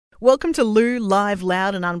Welcome to Lou Live,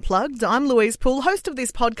 Loud and Unplugged. I'm Louise Poole, host of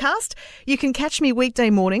this podcast. You can catch me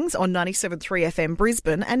weekday mornings on 97.3 FM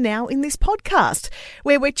Brisbane and now in this podcast,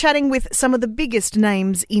 where we're chatting with some of the biggest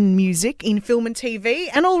names in music, in film and TV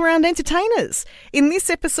and all-round entertainers. In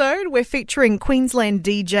this episode, we're featuring Queensland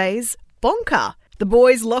DJs Bonka. The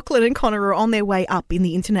boys, Lachlan and Connor, are on their way up in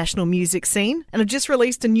the international music scene and have just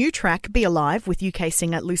released a new track, Be Alive, with UK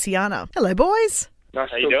singer Luciana. Hello, boys. Nice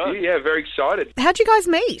to talk to you. Yeah, very excited. How'd you guys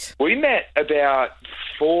meet? We met about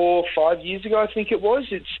 4 or 5 years ago, I think it was.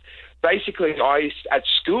 It's basically, at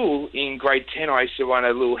school in grade 10, I used to run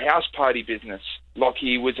a little house party business.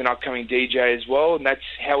 Lockie was an upcoming DJ as well, and that's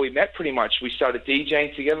how we met pretty much. We started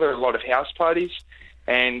DJing together at a lot of house parties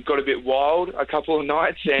and got a bit wild a couple of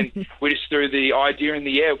nights, and we just threw the idea in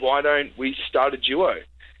the air, why don't we start a duo?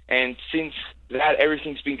 And since that,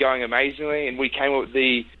 everything's been going amazingly, and we came up with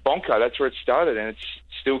the Bonka. That's where it started, and it's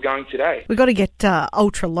still going today. We've got to get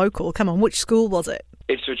ultra local. Come on, which school was it?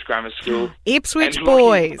 Ipswich Grammar School. Ipswich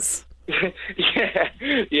boys.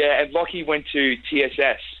 Yeah, and Lockie went to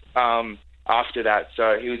TSS after that,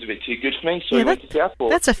 so he was a bit too good for me, so he went to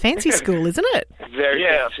Southport. That's a fancy school, isn't it? Very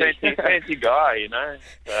fancy guy, you know.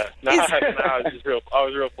 I was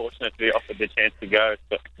real fortunate to be offered the chance to go.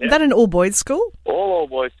 So, yeah. Is that an all-boys school? All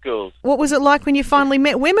boys schools. What was it like when you finally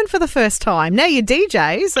met women for the first time? Now you're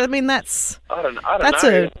DJs. I mean, that's... I don't know. It's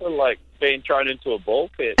sort of like being thrown into a ball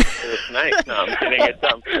pit with a snake. No, I'm kidding.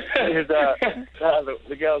 It's,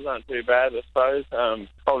 the girls aren't too bad, I suppose.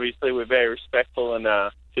 Obviously, we're very respectful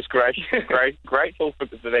and just grateful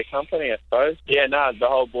for their company, I suppose. Yeah, the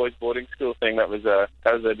whole boys boarding school thing, that was a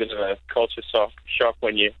bit of a culture shock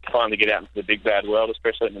when you finally get out into the big bad world,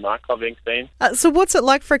 especially in the nightclubbing scene. So what's it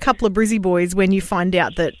like for a couple of Brizzy boys when you find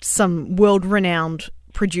out that some world-renowned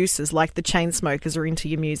producers like the Chainsmokers are into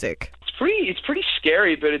your music? It's pretty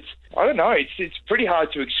scary, but I don't know. It's pretty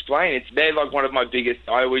hard to explain. They're like one of my biggest.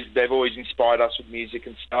 They've always inspired us with music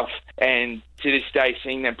and stuff. And to this day,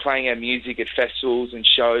 seeing them playing our music at festivals and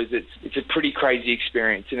shows, it's a pretty crazy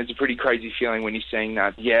experience, and it's a pretty crazy feeling when you're seeing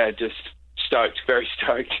that. Yeah, just stoked, very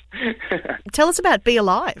stoked. Tell us about Be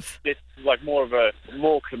Alive. It's like more of a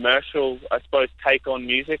more commercial, I suppose, take on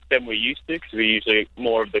music than we're used to, because we're usually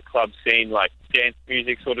more of the club scene, like dance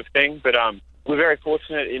music sort of thing. But we're very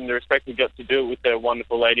fortunate in the respect we got to do it with a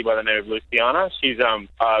wonderful lady by the name of Luciana. She's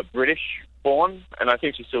British-born, and I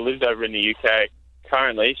think she still lives over in the UK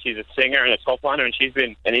currently. She's a singer and a top liner, and she's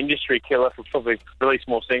been an industry killer for probably released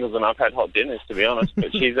more singles than I've had hot dinners, to be honest.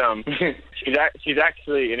 But she's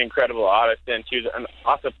actually an incredible artist, and she was an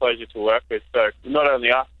utter pleasure to work with. So not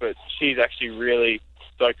only us, but she's actually really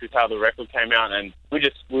stoked with how the record came out, and we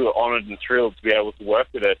were honoured and thrilled to be able to work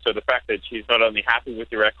with her. So the fact that she's not only happy with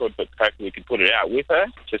the record, but the fact that we could put it out with her,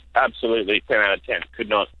 just absolutely 10 out of 10. Could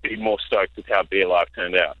not be more stoked with how Be Alive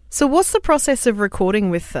turned out. So what's the process of recording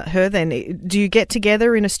with her then? Do you get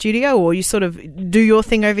together in a studio, or you sort of do your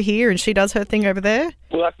thing over here and she does her thing over there?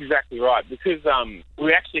 Well, that's exactly right, because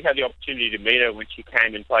we actually had the opportunity to meet her when she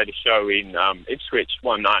came and played a show in Ipswich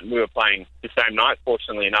one night, and we were playing the same night,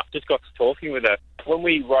 fortunately enough. Just got to talking with her. When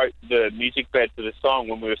we wrote the music bed for the song,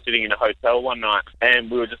 when we were sitting in a hotel one night,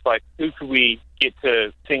 and we were just like, who could we get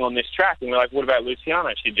to sing on this track? And we're like, what about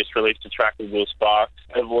Luciana? She just released a track with Will Sparks.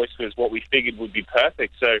 Her voice was what we figured would be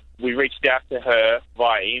perfect. So we reached out to her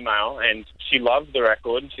via email, and she loved the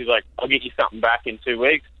record, and she's like, I'll get you something back in 2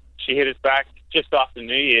 weeks. She hit us back just after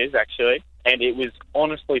New Year's, actually, and it was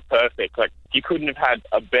honestly perfect. Like, you couldn't have had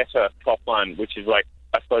a better top line, which is like,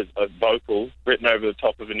 I suppose, a vocal written over the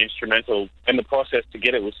top of an instrumental, and the process to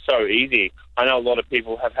get it was so easy. I know a lot of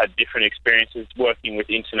people have had different experiences working with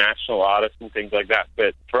international artists and things like that,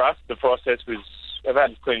 but for us, the process was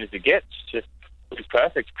about as clean as it gets. Just it was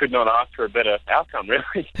perfect. Could not ask for a better outcome,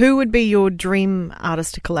 really. Who would be your dream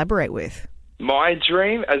artist to collaborate with? My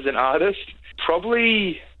dream as an artist,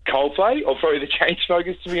 probably Coldplay, or probably the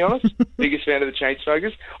Chainsmokers, to be honest. Biggest fan of the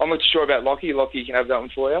Chainsmokers. I'm not sure about Lockie. Lockie, you can have that one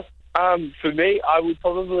for you. For me, I would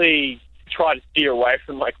probably try to steer away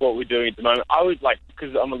from like what we're doing at the moment. I would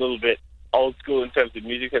because I'm a little bit old school in terms of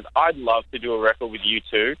music, I'd love to do a record with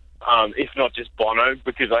U2, if not just Bono,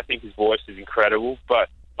 because I think his voice is incredible. But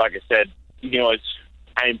like I said, you can always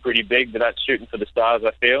aim pretty big, but that's shooting for the stars,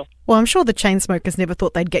 I feel. Well, I'm sure the Chainsmokers never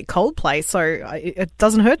thought they'd get Coldplay, so it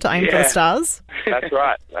doesn't hurt to aim for the stars. That's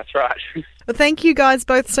right. Well, thank you guys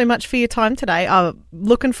both so much for your time today. I'm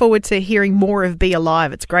looking forward to hearing more of Be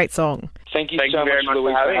Alive. It's a great song. Thank you so much,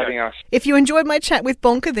 Louise, for having us. If you enjoyed my chat with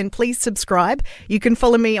Bonka, then please subscribe. You can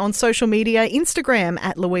follow me on social media, Instagram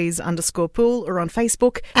 @Louise_Poole, or on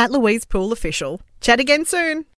Facebook @Louise Poole Official. Chat again soon.